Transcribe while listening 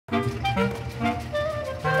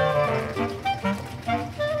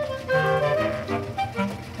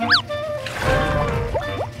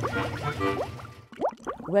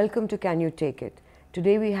Welcome to Can You Take It?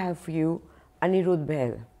 Today we have for you Anirudh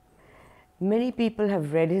Behl. Many people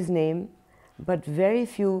have read his name, but very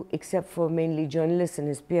few, except for mainly journalists and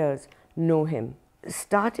his peers, know him.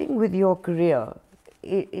 Starting with your career,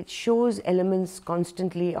 it shows elements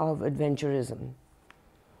constantly of adventurism.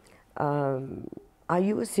 Are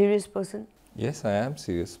you a serious person? Yes, I am a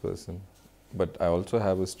serious person, but I also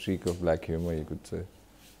have a streak of black humor, you could say,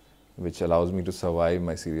 which allows me to survive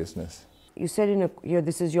my seriousness. You said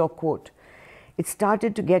this is your quote, "It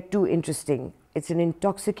started to get too interesting. It's an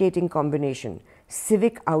intoxicating combination,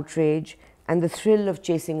 civic outrage and the thrill of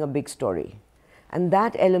chasing a big story." And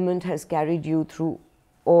that element has carried you through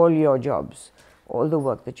all your jobs, all the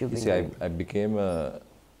work that you've been doing. I became a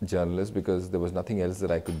journalist because there was nothing else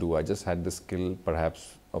that I could do. I just had the skill, perhaps,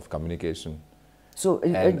 of communication. So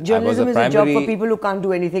journalism is a job for people who can't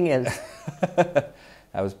do anything else.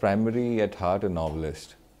 I was primarily at heart a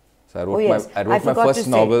novelist. So I wrote my first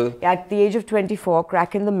novel. At the age of 24,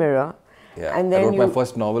 Crack in the Mirror. Yeah, and then I wrote my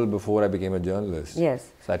first novel before I became a journalist.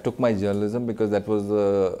 Yes. So I took my journalism because that was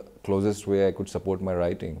the closest way I could support my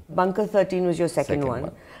writing. Bunker 13 was your second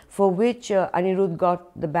one, for which Anirudh got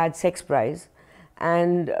the Bad Sex Prize,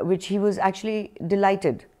 and which he was actually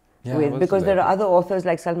delighted with, because there are other authors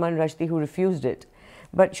like Salman Rushdie who refused it.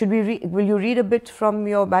 But will you read a bit from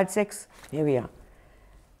your Bad Sex? Here we are.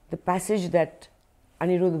 The passage that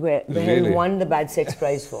Anirudh Behl won the Bad Sex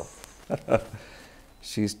Prize for.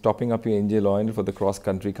 She's topping up your engine oil for the cross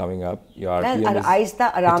country coming up. Your RPM is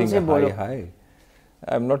hitting a high.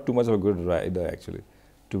 I'm not too much of a good rider, actually.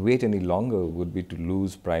 To wait any longer would be to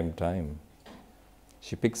lose prime time.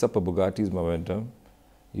 She picks up a Bugatti's momentum.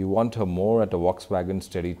 You want her more at a Volkswagen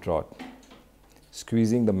steady trot,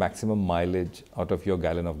 squeezing the maximum mileage out of your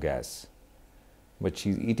gallon of gas. But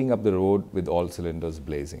she's eating up the road with all cylinders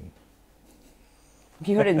blazing.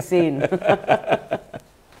 You're insane.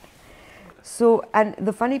 So, and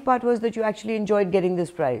the funny part was that you actually enjoyed getting this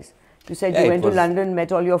prize. You said you went to London,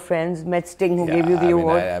 met all your friends, met Sting, who gave you the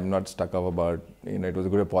award. I'm not stuck up about, it was a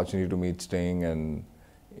good opportunity to meet Sting, and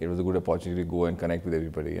it was a good opportunity to go and connect with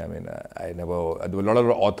everybody. There were a lot of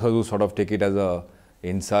authors who sort of take it as an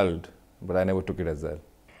insult, but I never took it as that.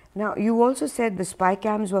 Now, you also said the spy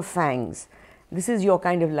cams were fangs. This is your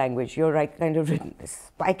kind of language, your kind of written.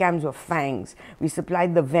 Spy cams were fangs. We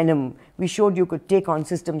supplied the venom. We showed you could take on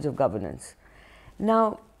systems of governance.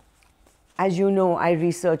 Now, as you know, I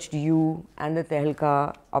researched you and the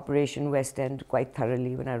Tehelka Operation West End quite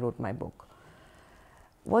thoroughly when I wrote my book.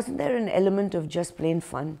 Wasn't there an element of just plain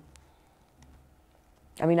fun?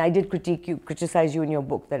 I mean, I did criticize you in your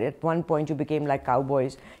book that at one point you became like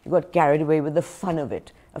cowboys. You got carried away with the fun of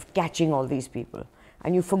it, of catching all these people,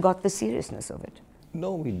 and you forgot the seriousness of it.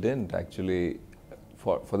 No, we didn't actually,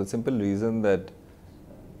 for the simple reason that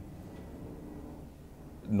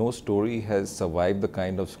no story has survived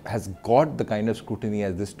has got the kind of scrutiny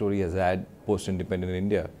as this story has had post-independent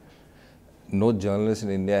India. No journalist in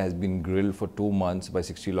India has been grilled for 2 months by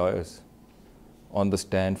 60 lawyers on the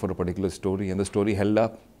stand for a particular story, and the story held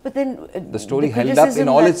up. But then the story held up in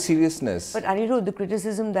all its seriousness. But Anirudh, the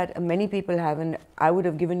criticism that many people have, and I would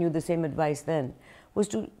have given you the same advice then, was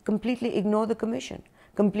to completely ignore the commission.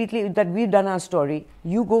 Completely, that we've done our story,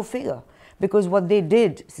 you go figure. Because what they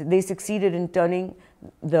did, they succeeded in turning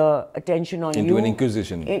the attention on into an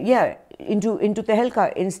inquisition. Into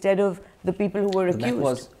Tehelka instead of the people who were accused. That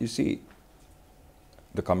was, you see,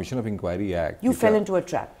 the Commission of Inquiry Act. You fell into a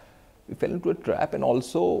trap. We fell into a trap, and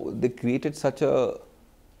also they created such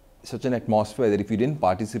an atmosphere that if you didn't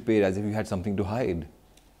participate, as if you had something to hide.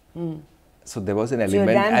 So there was an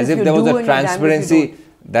element, as if there was a transparency.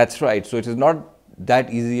 That's right. So it is not that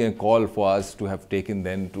easy a call for us to have taken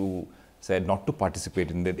then to say not to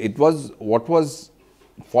participate in that. It was,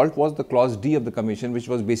 fault was the clause D of the commission, which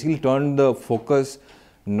was basically turned the focus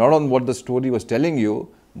not on what the story was telling you,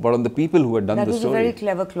 but on the people who had done the story. That was a very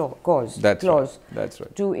clever clause. That's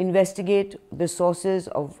right. To investigate the sources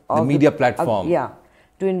of the media platform.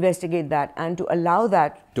 To investigate that and to allow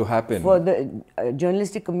that to happen. For the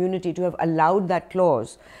journalistic community to have allowed that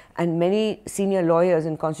clause, and many senior lawyers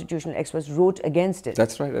and constitutional experts wrote against it.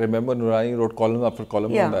 That's right. I remember Nurani wrote column after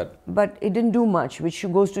column on that. But it didn't do much, which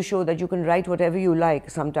goes to show that you can write whatever you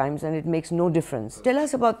like sometimes and it makes no difference. Tell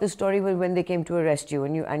us about the story when they came to arrest you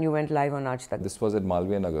and you went live on Aaj Tak. This was at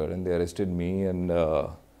Malviya Nagar, and they arrested me, and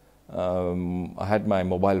I had my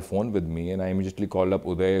mobile phone with me, and I immediately called up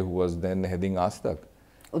Uday, who was then heading Aaj Tak.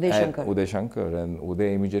 Uday Shankar, and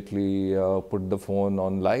Uday immediately put the phone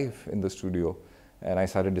on live in the studio, and I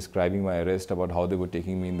started describing my arrest, about how they were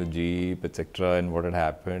taking me in the jeep, etc., and what had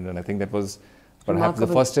happened. And I think that was perhaps the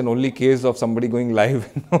first and only case of somebody going live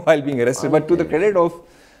while being arrested. But to the credit of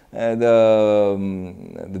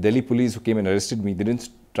the Delhi police who came and arrested me, they didn't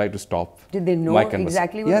try to stop. Did they know exactly what was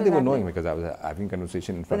happening? They were knowing because I was having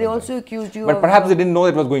conversation in front of them. But they also accused you of... But perhaps they didn't know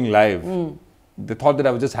it was going live. They thought that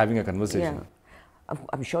I was just having a conversation. Yeah.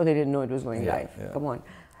 I'm sure they didn't know it was going live. Yeah. Come on.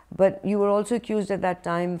 But you were also accused at that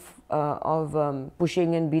time of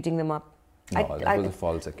pushing and beating them up. No, that was a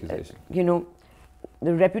false accusation. You know,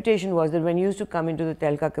 the reputation was that when you used to come into the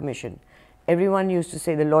Tehelka commission, everyone used to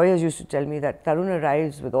say, the lawyers used to tell me that Tarun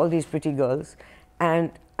arrives with all these pretty girls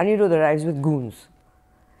and Anirudh arrives with goons.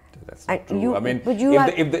 That's not true. I mean,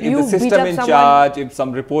 if the system in charge, if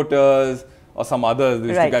some reporters or some others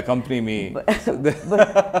used to accompany me. But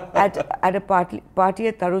at a party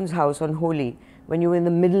at Tarun's house on Holi, when you were in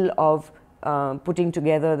the middle of putting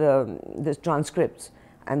together the transcripts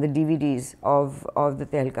and the DVDs of the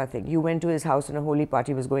Tehelka thing, you went to his house and a Holi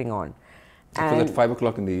party was going on. It was at 5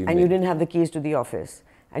 o'clock in the evening. And you didn't have the keys to the office.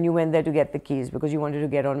 And you went there to get the keys because you wanted to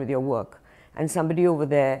get on with your work. And somebody over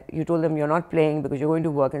there, you told them you're not playing because you're going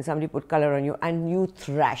to work, and somebody put color on you and you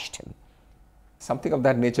thrashed him. Something of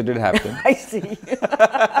that nature did happen. I see.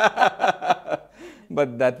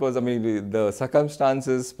 But that was, I mean, the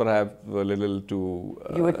circumstances perhaps were a little too...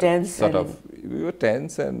 you were tense? We were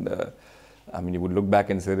tense and... I mean, you would look back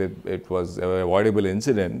and say that it was an avoidable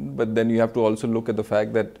incident, but then you have to also look at the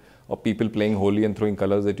fact that of people playing Holi and throwing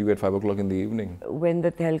colors at you at 5 o'clock in the evening. When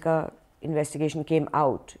the Tehelka investigation came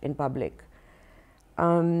out in public,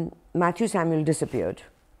 Matthew Samuel disappeared.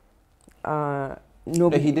 No,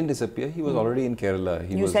 he didn't disappear. He was already in Kerala.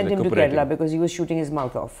 You sent him to Kerala because he was shooting his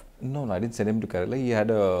mouth off? No, I didn't send him to Kerala. He had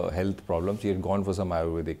health problems. He had gone for some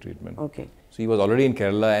Ayurvedic treatment. Okay. So he was already in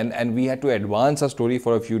Kerala, and we had to advance our story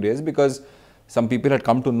for a few days because some people had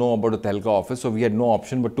come to know about the Tehelka office, so we had no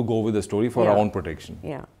option but to go with the story for our own protection.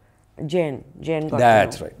 Yeah. Jain got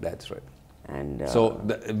That's right. And so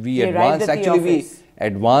we advanced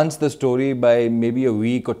the story by maybe a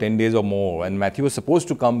week or 10 days or more, and Matthew was supposed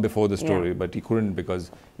to come before the story, but he couldn't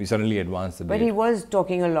because we suddenly advanced the date. But he was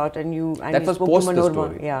talking a lot, and that was post the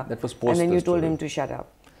story. Yeah. That was post. And then you told him to shut up.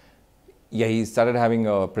 Yeah, he started having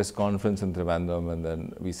a press conference in Trivandrum, and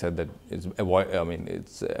then we said that it's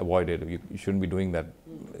avoided. You shouldn't be doing that.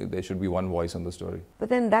 There should be one voice on the story. But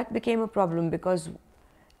then that became a problem because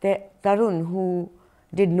Tarun, who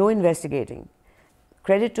did no investigating,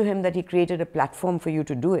 credit to him that he created a platform for you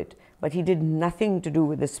to do it, but he did nothing to do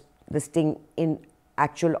with this thing in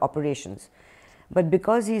actual operations. But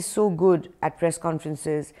because he's so good at press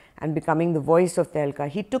conferences and becoming the voice of Tehelka,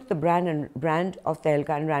 he took the brand of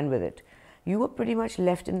Tehelka and ran with it. You were pretty much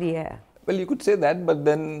left in the air. Well, you could say that, but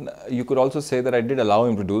then you could also say that I did allow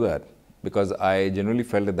him to do that, because I generally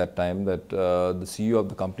felt at that time that the CEO of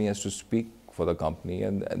the company has to speak for the company,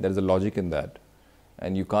 and there's a logic in that.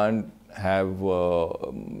 And you can't have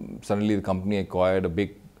suddenly the company acquired a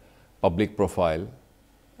big public profile,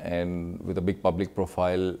 and with a big public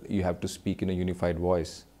profile you have to speak in a unified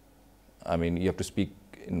voice. I mean, you have to speak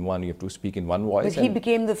in one voice. But he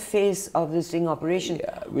became the face of this sting operation,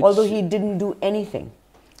 although he didn't do anything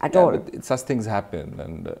at all. But such things happen,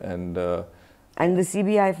 and the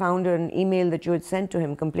CBI found an email that you had sent to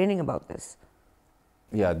him complaining about this.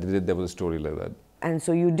 Yeah, there was a story like that. And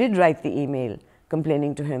so you did write the email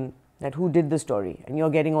complaining to him that who did the story, and you're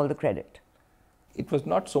getting all the credit. It was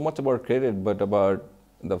not so much about credit, but about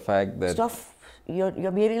the fact that... You're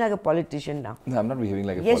behaving like a politician now. No, I'm not behaving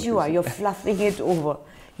like a politician. Yes, you are. You're fluffing it over.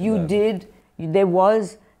 There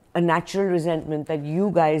was a natural resentment that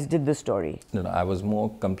you guys did the story. No, I was more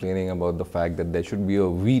complaining about the fact that there should be a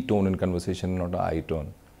we tone in conversation, not an I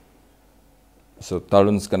tone. So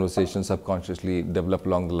Tarun's conversation subconsciously developed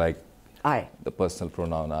along the like I. The personal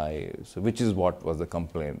pronoun I. So which is what was the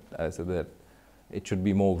complaint. I said that it should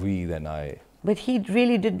be more we than I. But he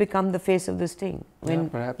really did become the face of this thing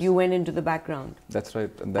when you went into the background. That's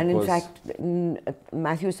right. And in fact,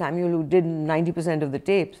 Matthew Samuel, who did 90% of the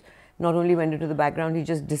tapes, not only went into the background, he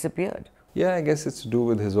just disappeared. Yeah, I guess it's to do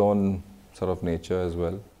with his own sort of nature as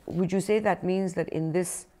well. Would you say that means that in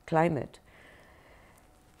this climate,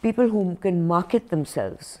 people who can market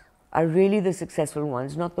themselves are really the successful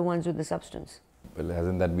ones, not the ones with the substance? Well,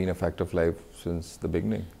 hasn't that been a fact of life since the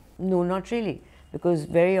beginning? No, not really. Because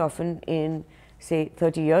very often in, say,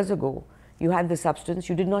 30 years ago, you had the substance,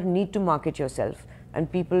 you did not need to market yourself,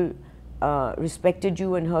 and people respected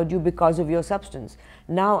you and heard you because of your substance.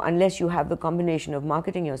 Now, unless you have the combination of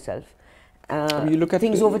marketing yourself,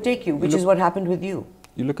 things overtake you, which is what happened with you.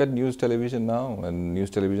 You look at news television now, and news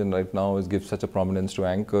television right now gives such a prominence to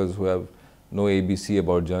anchors who have no ABC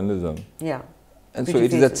about journalism. Yeah. And so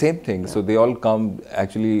it is that same thing. Yeah. So they all come,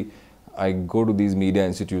 actually, I go to these media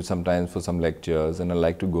institutes sometimes for some lectures, and I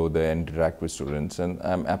like to go there and interact with students, and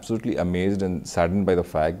I'm absolutely amazed and saddened by the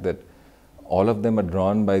fact that all of them are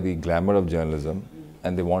drawn by the glamour of journalism,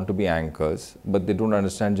 and they want to be anchors, but they don't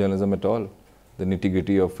understand journalism at all. The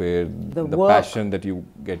nitty-gritty of it, the passion that you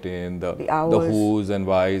get in, the who's and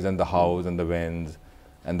why's and the how's and the when's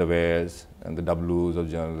and the where's and the W's of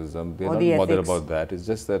journalism. They're not bothered about that. It's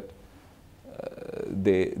just that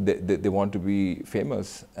they want to be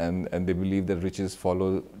famous, and they believe that riches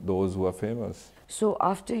follow those who are famous. So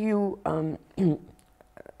after you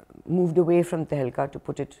moved away from Tehelka, to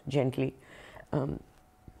put it gently,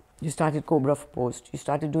 you started Cobra for Post, you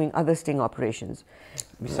started doing other sting operations.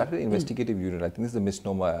 We started the investigative unit. I think this is a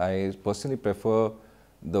misnomer. I personally prefer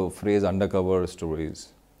the phrase undercover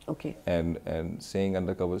stories. Okay. And saying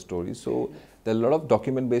undercover stories. So there are a lot of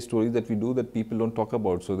document-based stories that we do that people don't talk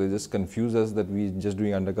about. So they just confuse us that we're just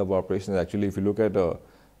doing undercover operations. Actually, if you look at a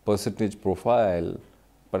percentage profile,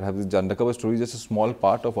 perhaps the undercover story is just a small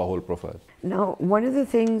part of our whole profile. Now, one of the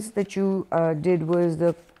things that you did was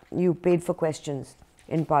you paid for questions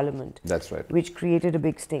in Parliament. That's right. Which created a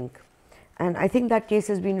big stink. And I think that case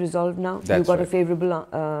has been resolved now. That's you got right. a favourable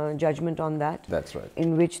judgment on that. That's right.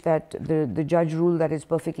 In which that the judge ruled that it's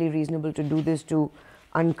perfectly reasonable to do this to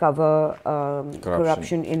uncover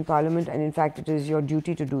corruption in Parliament, and in fact it is your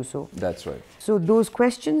duty to do so. That's right. So those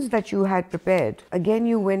questions that you had prepared, again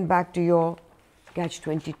you went back to your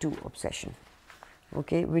catch-22 obsession,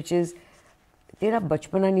 okay, which is tera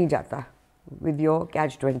bachpana nahi jata with your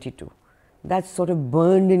catch-22. That's sort of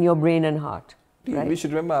burned in your brain and heart. Right? We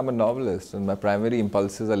should remember I'm a novelist and my primary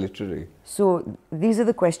impulses are literary. So these are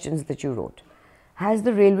the questions that you wrote. Has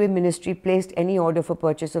the Railway Ministry placed any order for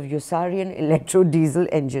purchase of Usarian electro-diesel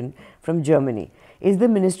engine from Germany? Is the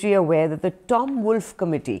Ministry aware that the Tom Wolfe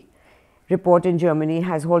Committee report in Germany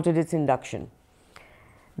has halted its induction?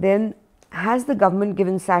 Then, has the government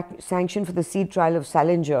given sanction for the seed trial of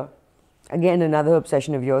Salinger? Again, another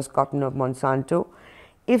obsession of yours, cotton of Monsanto.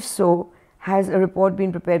 If so, has a report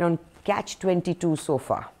been prepared on catch-22 so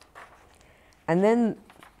far? And then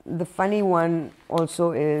the funny one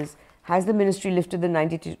also is, has the ministry lifted the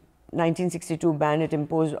 1962 ban it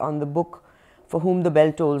imposed on the book For Whom the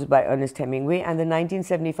Bell Tolls by Ernest Hemingway, and the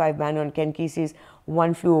 1975 ban on Ken Kesey's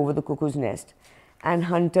One Flew Over the Cuckoo's Nest, and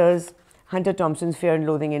Hunter Thompson's Fear and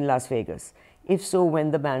Loathing in Las Vegas? If so, when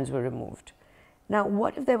the bans were removed? Now,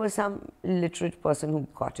 what if there was some literate person who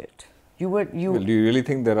got it? Well, do you really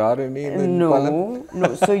think there are any? No.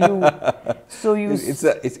 So you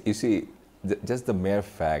see, just the mere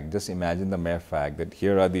fact, just imagine the mere fact that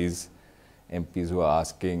here are these MPs who are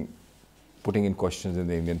putting in questions in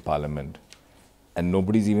the Indian Parliament, and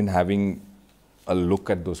nobody's even having a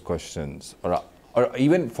look at those questions, or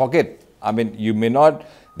even forget. I mean,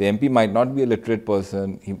 the MP might not be a literate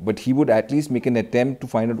person, but he would at least make an attempt to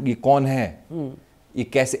find out, ye kaun hai?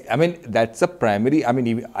 I mean, that's a primary,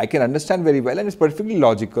 I can understand very well, and it's perfectly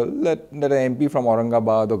logical that an MP from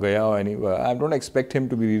Aurangabad or Gaya or anywhere, I don't expect him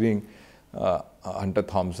to be reading Hunter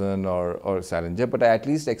Thompson or Salinger, but I at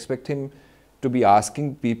least expect him to be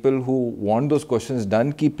asking people who want those questions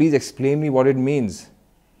done, please explain me what it means.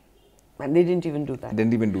 And they didn't even do that.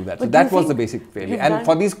 Didn't even do that. So that was the basic failure. And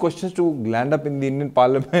for these questions to land up in the Indian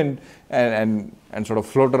Parliament and sort of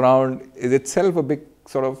float around is itself a big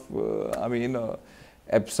sort of,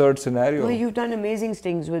 absurd scenario. Well, you've done amazing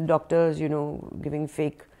things with doctors, giving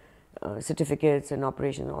fake certificates and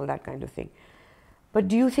operations and all that kind of thing. But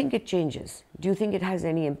do you think it changes? Do you think it has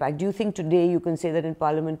any impact? Do you think today you can say that in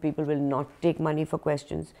Parliament people will not take money for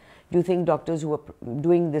questions? Do you think doctors who are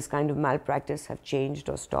doing this kind of malpractice have changed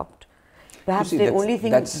or stopped? Perhaps the only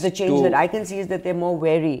thing, the change that I can see is that they're more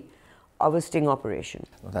wary of a sting operation.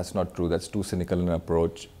 No, that's not true. That's too cynical an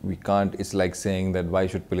approach. We can't, it's like saying that why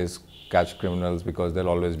should police catch criminals because there'll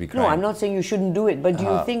always be crime. No, I'm not saying you shouldn't do it, but do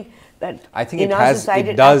you think that I think in our society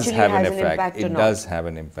it does have an impact It does have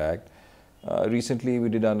an impact. Recently, we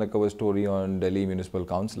did an undercover story on Delhi municipal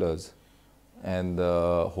councillors, and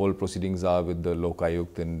the whole proceedings are with the Lok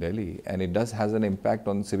Ayukt in Delhi, and it does has an impact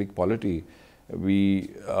on civic polity.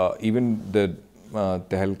 Even the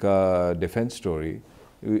Tehelka defense story,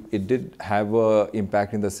 it did have an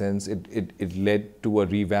impact in the sense it led to a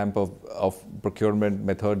revamp of procurement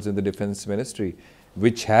methods in the defense ministry,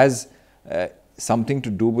 which has something to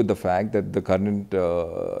do with the fact that the current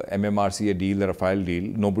MMRCA deal, the Rafale deal,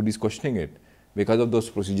 nobody's questioning it because of those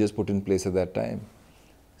procedures put in place at that time.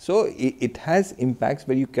 So it has impacts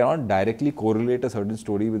where you cannot directly correlate a certain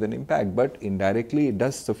story with an impact, but indirectly it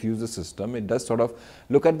does suffuse the system. It does sort of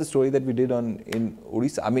look at the story that we did in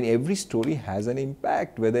Odisha. I mean, every story has an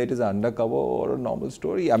impact, whether it is undercover or a normal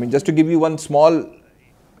story. I mean, just to give you one small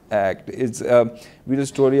Act. It's we did a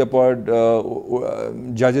story about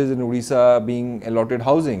judges in Odisha being allotted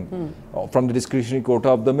housing from the discretionary quota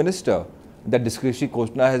of the minister. That discretionary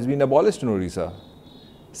quota has been abolished in Odisha.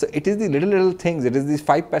 So it is the little things. It is these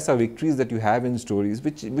 5 paisa victories that you have in stories,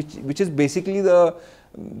 which is basically the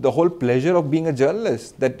whole pleasure of being a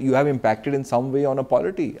journalist, that you have impacted in some way on a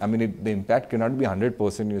polity. I mean, the impact cannot be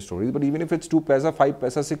 100% in your stories, but even if it's 2 paisa, 5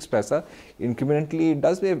 paisa, 6 paisa, incrementally it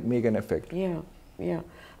does make an effect. Yeah, yeah.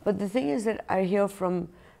 But the thing is that I hear from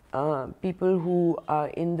people who are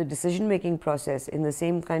in the decision-making process, in the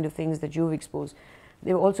same kind of things that you've exposed,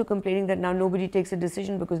 they're also complaining that now nobody takes a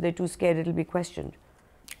decision because they're too scared it'll be questioned.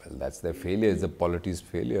 Well, that's their failure, it's the polity's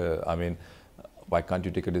failure. I mean, why can't you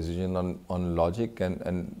take a decision on logic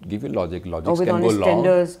and give you logic? Logic can go long.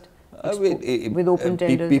 Tenders, with open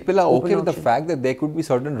tenders. People are okay with the fact that there could be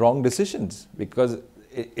certain wrong decisions, because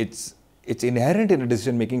it's inherent in a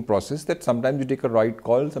decision-making process that sometimes you take a right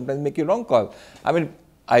call, sometimes make a wrong call. I mean,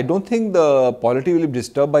 I don't think the polity will be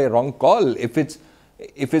disturbed by a wrong call if it's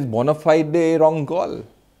bona fide a wrong call.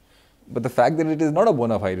 But the fact that it is not a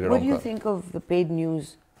bona fide wrong call. What do you think of the paid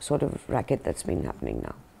news sort of racket that's been happening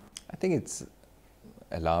now? I think it's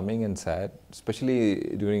alarming and sad,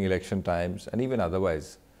 especially during election times and even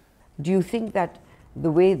otherwise. Do you think that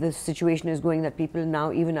the way the situation is going, that people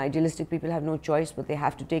now, even idealistic people, have no choice, but they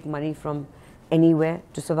have to take money from anywhere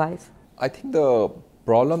to survive? I think the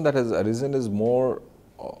problem that has arisen is more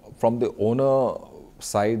from the owner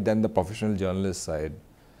side than the professional journalist side.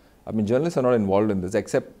 I mean, journalists are not involved in this,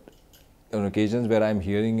 except on occasions where I'm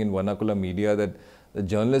hearing in vernacular media that the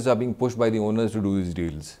journalists are being pushed by the owners to do these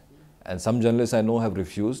deals. And some journalists I know have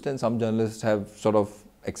refused, and some journalists have sort of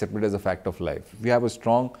accepted it as a fact of life. If you have a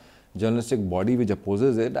strong journalistic body which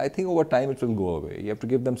opposes it, I think over time it will go away. You have to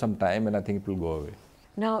give them some time, and I think it will go away.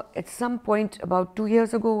 Now, at some point, about 2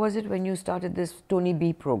 years ago, was it, when you started this Tony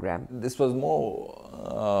B program? This was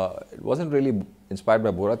more, it wasn't really inspired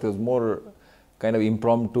by Borat, it was more kind of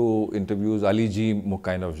impromptu interviews, Ali G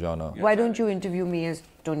kind of genre. Why don't you interview me as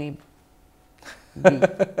Tony B?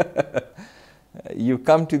 You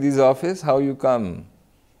come to this office, how you come?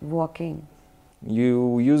 Walking.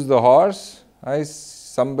 You use the horse?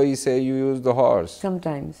 Somebody say you use the horse.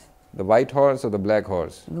 Sometimes. The white horse or the black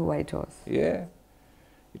horse? The white horse. Yeah.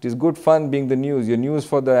 It is good fun being the news. Your news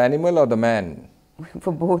for the animal or the man?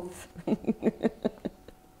 For both.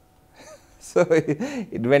 So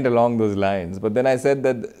it went along those lines. But then I said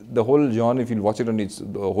that the whole genre, if you watch it on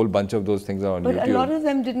a whole bunch of those things are on YouTube. But a lot of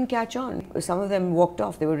them didn't catch on. Some of them walked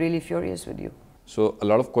off. They were really furious with you. So a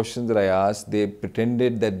lot of questions that I asked, they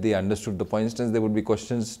pretended that they understood. For instance, there would be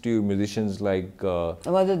questions to musicians like...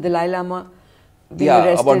 about the Dalai Lama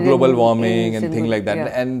about global warming and things like that.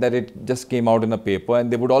 Yeah. And that it just came out in a paper.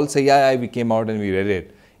 And they would all say, yeah, we came out and we read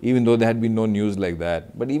it. Even though there had been no news like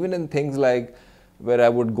that. But even in things like where I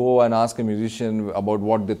would go and ask a musician about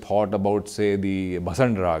what they thought about, say, the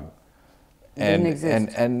Basant Rag.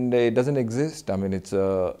 And it doesn't exist. I mean, it's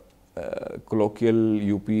a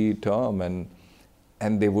colloquial UP term,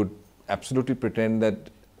 and they would absolutely pretend that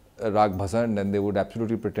Rag Basant, and they would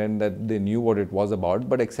absolutely pretend that they knew what it was about,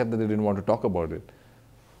 but except that they didn't want to talk about it.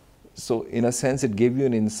 So in a sense, it gave you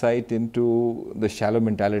an insight into the shallow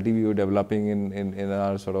mentality we were developing in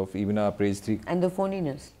our sort of, even our Praise 3. And the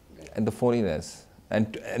phoniness. And the phoniness.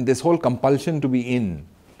 And this whole compulsion to be in.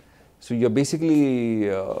 So you're basically...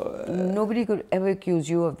 Nobody could ever accuse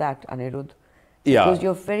you of that, Anirudh. Yeah. Because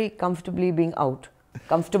you're very comfortably being out.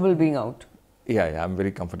 Comfortable being out. Yeah, I'm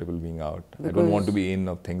very comfortable being out. I don't want to be in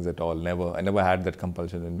of things at all. Never. I never had that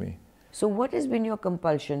compulsion in me. So what has been your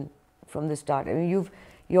compulsion from the start? I mean,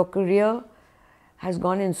 your career has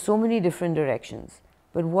gone in so many different directions.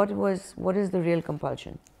 But what is the real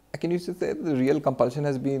compulsion? I can used to say the real compulsion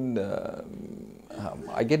has been,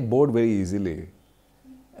 I get bored very easily.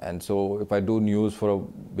 And so if I do news for a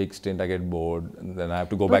big stint, I get bored, and then I have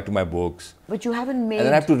to go back to my books. But you haven't made... And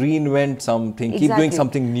then I have to reinvent something, keep doing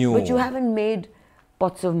something new. But you haven't made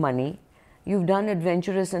pots of money. You've done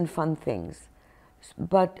adventurous and fun things.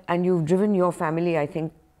 And you've driven your family, I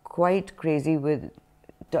think, quite crazy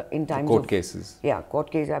in times of... Court cases. Yeah, court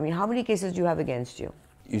cases. I mean, how many cases do you have against you?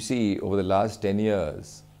 You see, over the last 10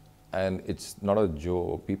 years, and it's not a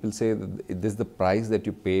joke, people say that this is the price that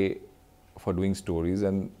you pay for doing stories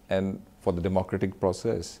and for the democratic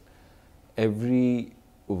process. Every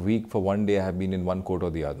week for one day I have been in one court or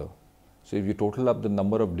the other. So if you total up the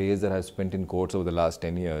number of days that I have spent in courts over the last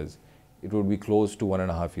 10 years, it would be close to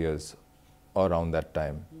 1.5 years or around that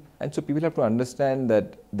time. And so people have to understand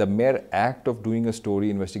that the mere act of doing a story,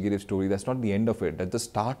 investigative story, that's not the end of it, that's the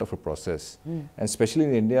start of a process. And especially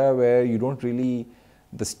in India, where you don't really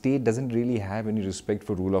the state doesn't really have any respect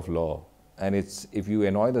for rule of law. And it's, if you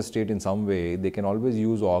annoy the state in some way, they can always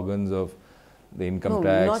use organs of the income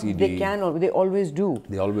tax, ED. They can, they always do.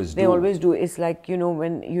 They always do. They always do. It's like, you know,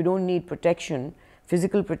 when you don't need protection,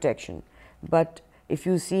 physical protection, but if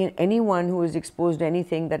you see anyone who is exposed to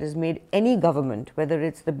anything that has made any government, whether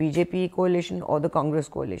it's the BJP coalition or the Congress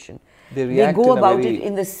coalition, they go about it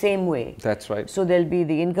in the same way. That's right. So there'll be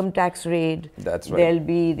the income tax raid. That's right. There'll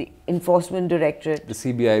be the enforcement directorate. The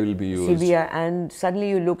CBI will be used. CBI, and suddenly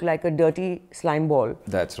you look like a dirty slime ball.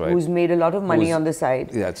 That's right. Who's made a lot of money on the side.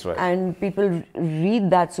 That's right. And people read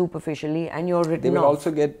that superficially, and you're written off. They will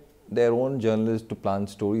also get their own journalists to plant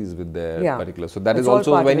stories with their particular. So that it's is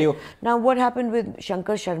also when you... Now what happened with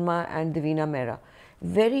Shankar Sharma and Divina Mehra?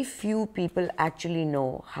 Very few people actually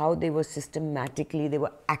know how they were they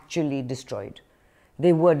were actually destroyed.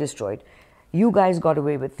 They were destroyed. You guys got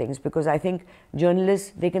away with things because I think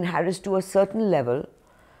journalists, they can harass to a certain level,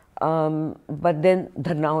 but then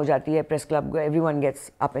dharna ho jati hai, press club, everyone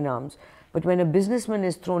gets up in arms. But when a businessman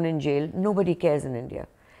is thrown in jail, nobody cares in India.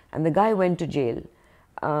 And the guy went to jail.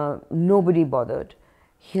 Nobody bothered.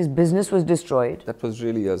 His business was destroyed. That was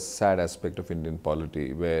really a sad aspect of Indian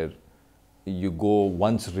polity, where you go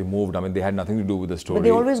once removed. I mean, they had nothing to do with the story. But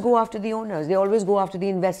they always go after the owners. They always go after the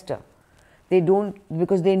investor. They don't,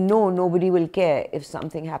 because they know nobody will care if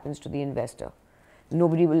something happens to the investor.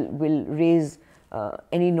 Nobody will raise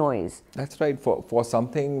any noise. That's right. For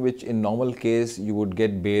something which in normal case you would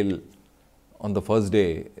get bail on the first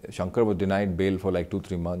day, Shankar was denied bail for like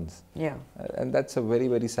 2-3 months. Yeah. And that's a very,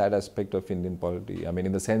 very sad aspect of Indian polity. I mean,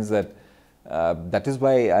 in the sense that that is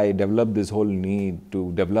why I developed this whole need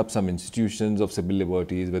to develop some institutions of civil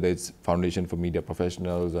liberties, whether it's Foundation for Media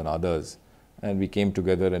Professionals and others. And we came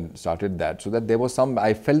together and started that. So that there was some,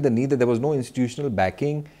 I felt the need that there was no institutional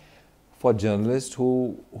backing for journalists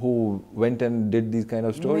who went and did these kind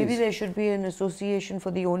of stories. Maybe there should be an association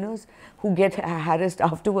for the owners who get harassed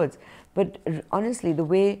afterwards. But honestly, the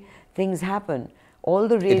way things happen, all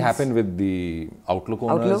the raids... It happened with the Outlook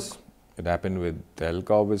owners. It happened with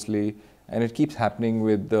Tehelka, obviously. And it keeps happening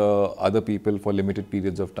with other people for limited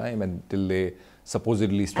periods of time until they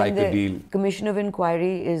supposedly strike a deal. Commission of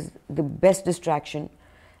Inquiry is the best distraction.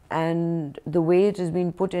 And the way it has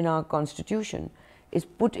been put in our constitution is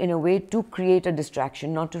put in a way to create a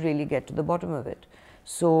distraction, not to really get to the bottom of it.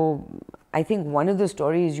 So I think one of the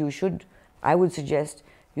stories I would suggest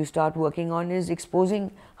you start working on is exposing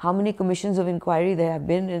how many commissions of inquiry there have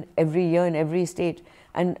been in every year in every state,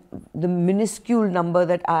 and the minuscule number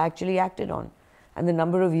that are actually acted on, and the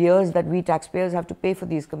number of years that we taxpayers have to pay for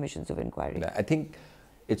these commissions of inquiry. I think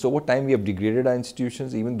it's over time we have degraded our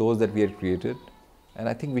institutions, even those that we had created, and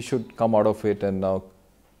I think we should come out of it and now.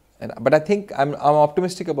 But I think I'm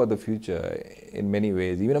optimistic about the future in many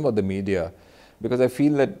ways, even about the media, because I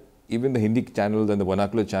feel that even the Hindi channels and the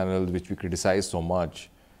vernacular channels, which we criticize so much,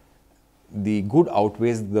 the good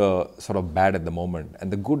outweighs the sort of bad at the moment,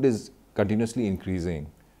 and the good is continuously increasing.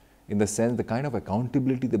 In the sense, the kind of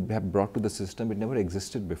accountability they have brought to the system, it never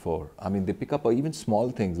existed before. I mean, they pick up even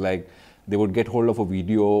small things, like they would get hold of a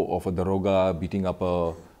video of a daroga beating up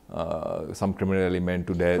some criminal element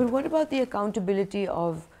to death. But what about the accountability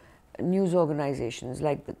of news organizations?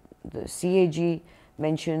 Like the CAG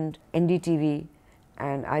mentioned NDTV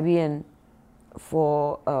and IBN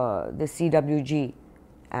for the CWG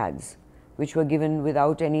ads, which were given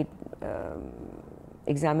without any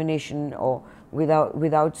examination or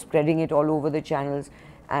without spreading it all over the channels.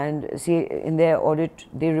 And see, in their audit,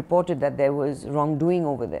 they reported that there was wrongdoing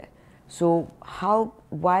over there. So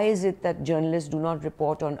why is it that journalists do not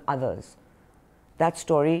report on others? That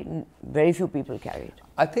story, very few people carried.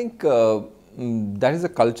 I think that is a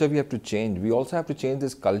culture we have to change. We also have to change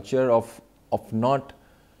this culture of not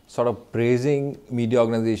sort of praising media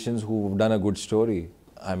organizations who've done a good story.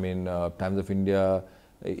 I mean, Times of India,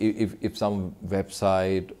 if some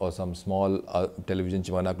website or some small television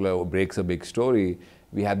vernacular breaks a big story,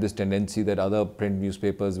 we have this tendency that other print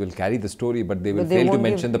newspapers will carry the story, but they will fail to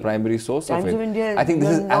mention the primary source of it. Times of India, I think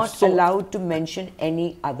this is not allowed to mention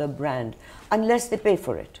any other brand unless they pay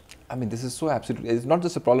for it. I mean, this is so absolutely, it's not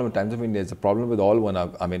just a problem with Times of India, it's a problem with all one.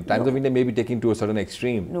 I mean, Times of India may be taken to a certain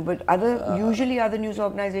extreme. No, but usually other news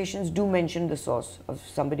organizations do mention the source of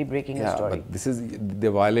somebody breaking a story. But this is,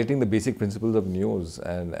 they're violating the basic principles of news.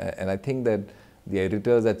 And I think that the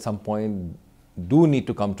editors at some point do need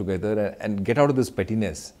to come together and get out of this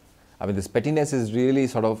pettiness. I mean, this pettiness is really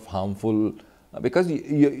sort of harmful. Because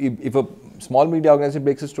if a small media organization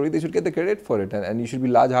breaks a story, they should get the credit for it, and you should be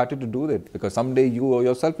large-hearted to do that, because someday you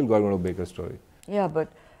yourself will go out and break a story. Yeah, but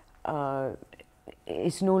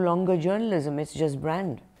it's no longer journalism; it's just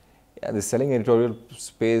brand. Yeah, the selling editorial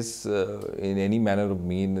space in any manner of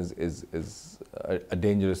mean is a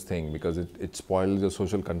dangerous thing, because it spoils the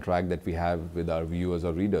social contract that we have with our viewers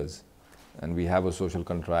or readers. And we have a social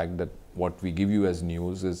contract that what we give you as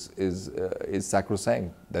news is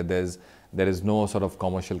sacrosanct, that there is no sort of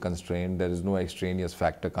commercial constraint, there is no extraneous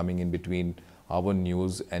factor coming in between our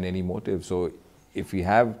news and any motive. So if we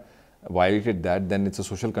have violated that, then it's a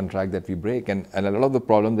social contract that we break, and a lot of the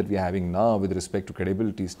problem that we are having now with respect to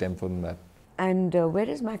credibility stem from that. And where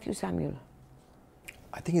is Matthew Samuel?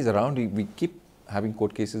 I think he's around. We keep having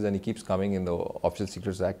court cases, and he keeps coming in the Official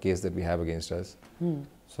Secrets Act case that we have against us.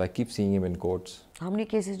 So I keep seeing him in courts. How many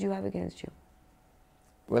cases do you have against you?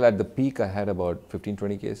 Well, at the peak I had about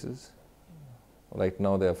 15-20 cases. Right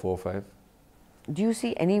now there are 4 or 5. Do you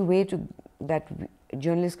see any way that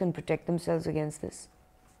journalists can protect themselves against this?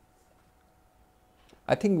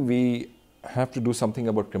 I think we have to do something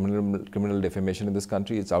about criminal defamation in this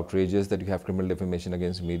country. It's outrageous that you have criminal defamation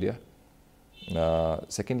against media.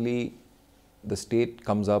 Secondly, the state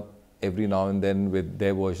comes up every now and then with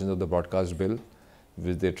their versions of the broadcast bill,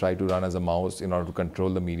 which they try to run as a mouse in order to control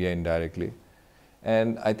the media indirectly.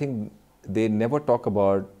 And I think they never talk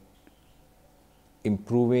about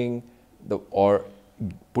improving or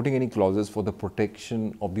putting any clauses for the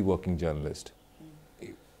protection of the working journalist,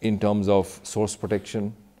 in terms of source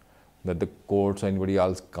protection, that the courts or anybody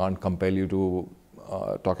else can't compel you to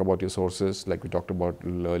talk about your sources, like we talked about a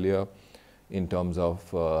little earlier, in terms of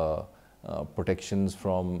protections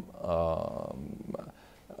from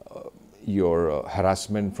your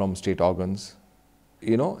harassment from state organs,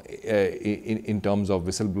 you know, in terms of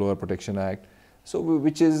Whistleblower Protection Act. So,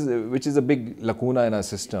 which is a big lacuna in our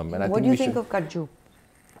system. And what do you think of Kajju?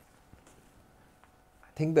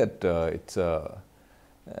 I think that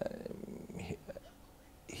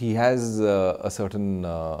he has a certain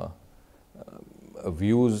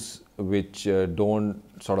views which don't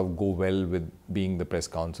sort of go well with being the press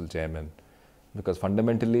council chairman, because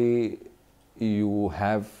fundamentally you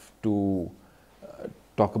have to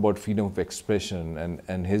talk about freedom of expression,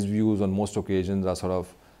 and his views on most occasions are sort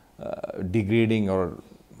of degrading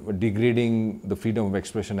the freedom of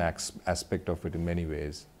expression aspect of it in many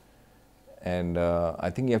ways. And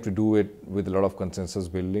I think you have to do it with a lot of consensus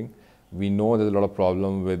building. We know there's a lot of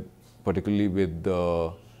problem particularly with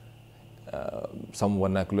some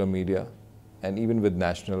vernacular media, and even with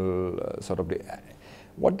national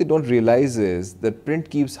what they don't realize is that print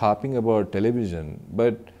keeps harping about television,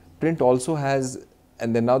 but print also has,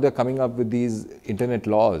 and then now they're coming up with these internet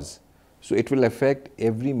laws. So it will affect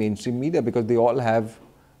every mainstream media, because they all have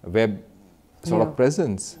web sort of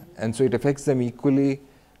presence, and so it affects them equally.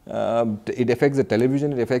 It affects the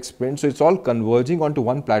television, it affects print, so it's all converging onto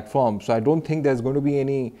one platform. So I don't think there's going to be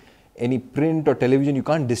any print or television. You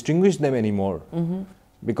can't distinguish them anymore,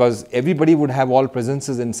 because everybody would have all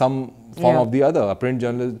presences in some form of the other. A print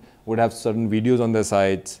journalist would have certain videos on their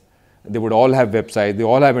sites. They would all have websites. They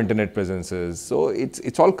all have internet presences. So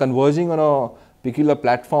it's all converging on a peculiar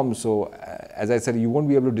platform. So as I said, you won't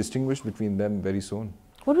be able to distinguish between them very soon.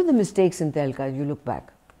 What were the mistakes in Tehelka as you look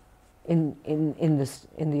back in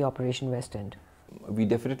the Operation West End? We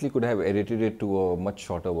definitely could have edited it to a much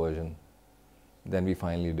shorter version than we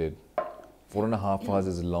finally did. 4.5 hours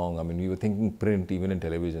is long. I mean, we were thinking print even in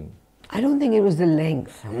television. I don't think it was the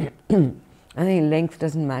length. I think length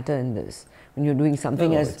doesn't matter in this. When you're doing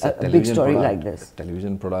something as a big story like this. A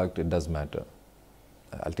television product, it does matter.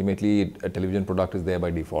 Ultimately, a television product is there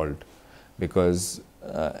by default, because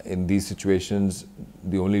in these situations,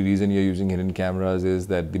 the only reason you're using hidden cameras is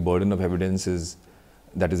that the burden of evidence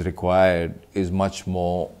that is required is much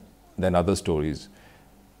more than other stories.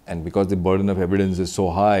 And because the burden of evidence is so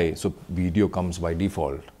high, so video comes by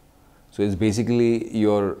default. So it's basically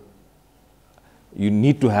you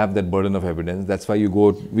need to have that burden of evidence. That's why you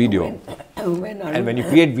go video. And when you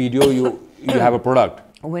create video, you have a product.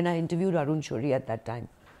 When I interviewed Arun Shourie at that time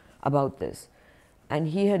about this, and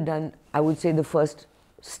he had done, I would say, the first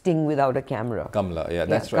sting without a camera. Kamla, yeah,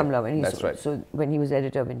 that's right. Kamla, that's right. So when he was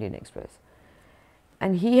editor of Indian Express.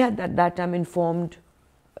 And he had at that time informed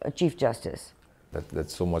Chief Justice.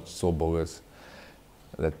 That's so bogus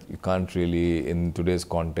that you can't really, in today's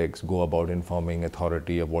context, go about informing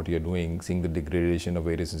authority of what you're doing, seeing the degradation of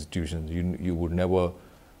various institutions. You would never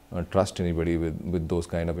trust anybody with those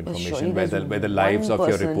kind of information, where the lives of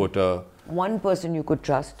your reporter. One person you could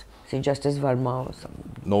trust, say Justice Verma or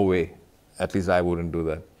something. No way. At least I wouldn't do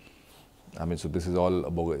that. I mean, so this is all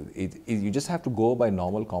bogus. You just have to go by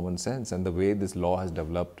normal common sense, and the way this law has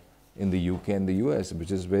developed in the UK and the US,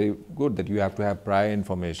 which is very good, that you have to have prior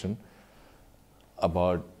information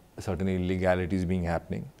about certain illegalities being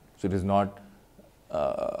happening. So it is not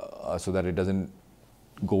a so that it doesn't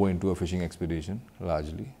go into a fishing expedition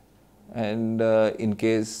largely. And in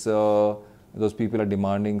case those people are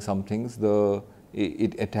demanding some things,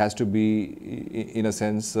 it has to be, in a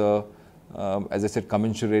sense, as I said,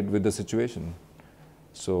 commensurate with the situation.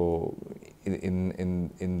 So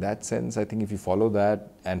in that sense, I think if you follow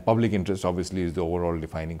that, and public interest obviously is the overall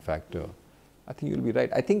defining factor, I think you'll be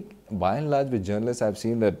right. I think by and large with journalists, I've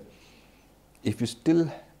seen that if you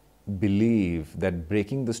still believe that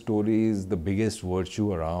breaking the story is the biggest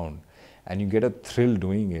virtue around and you get a thrill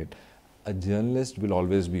doing it, a journalist will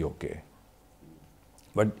always be okay.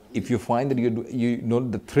 But if you find that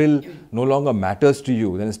the thrill no longer matters to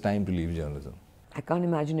you, then it's time to leave journalism. I can't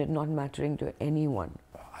imagine it not mattering to anyone.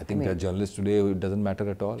 I think there are journalists today who it doesn't matter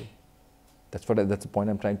at all. That's the point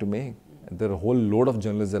I'm trying to make. There are a whole load of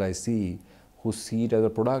journalists that I see who see it as a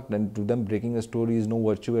product, and to them breaking a story is no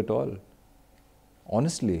virtue at all.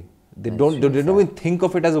 Honestly, they don't even think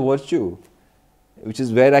of it as a virtue, which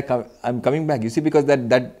is where I'm coming back. You see, because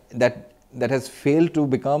that has failed to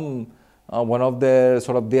become one of their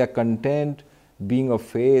they are content being a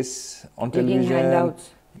face on television,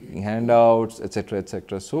 handouts, etc.,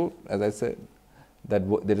 etc. So, as I said, that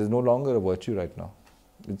there is no longer a virtue right now.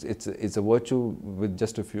 It's a virtue with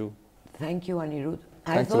just a few. Thank you, Anirudh.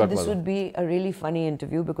 I thought this would be a really funny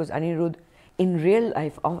interview because Anirudh, in real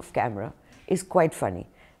life, off camera, is quite funny.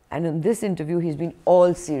 And in this interview, he's been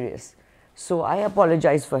all serious. So I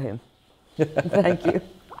apologize for him. Thank you.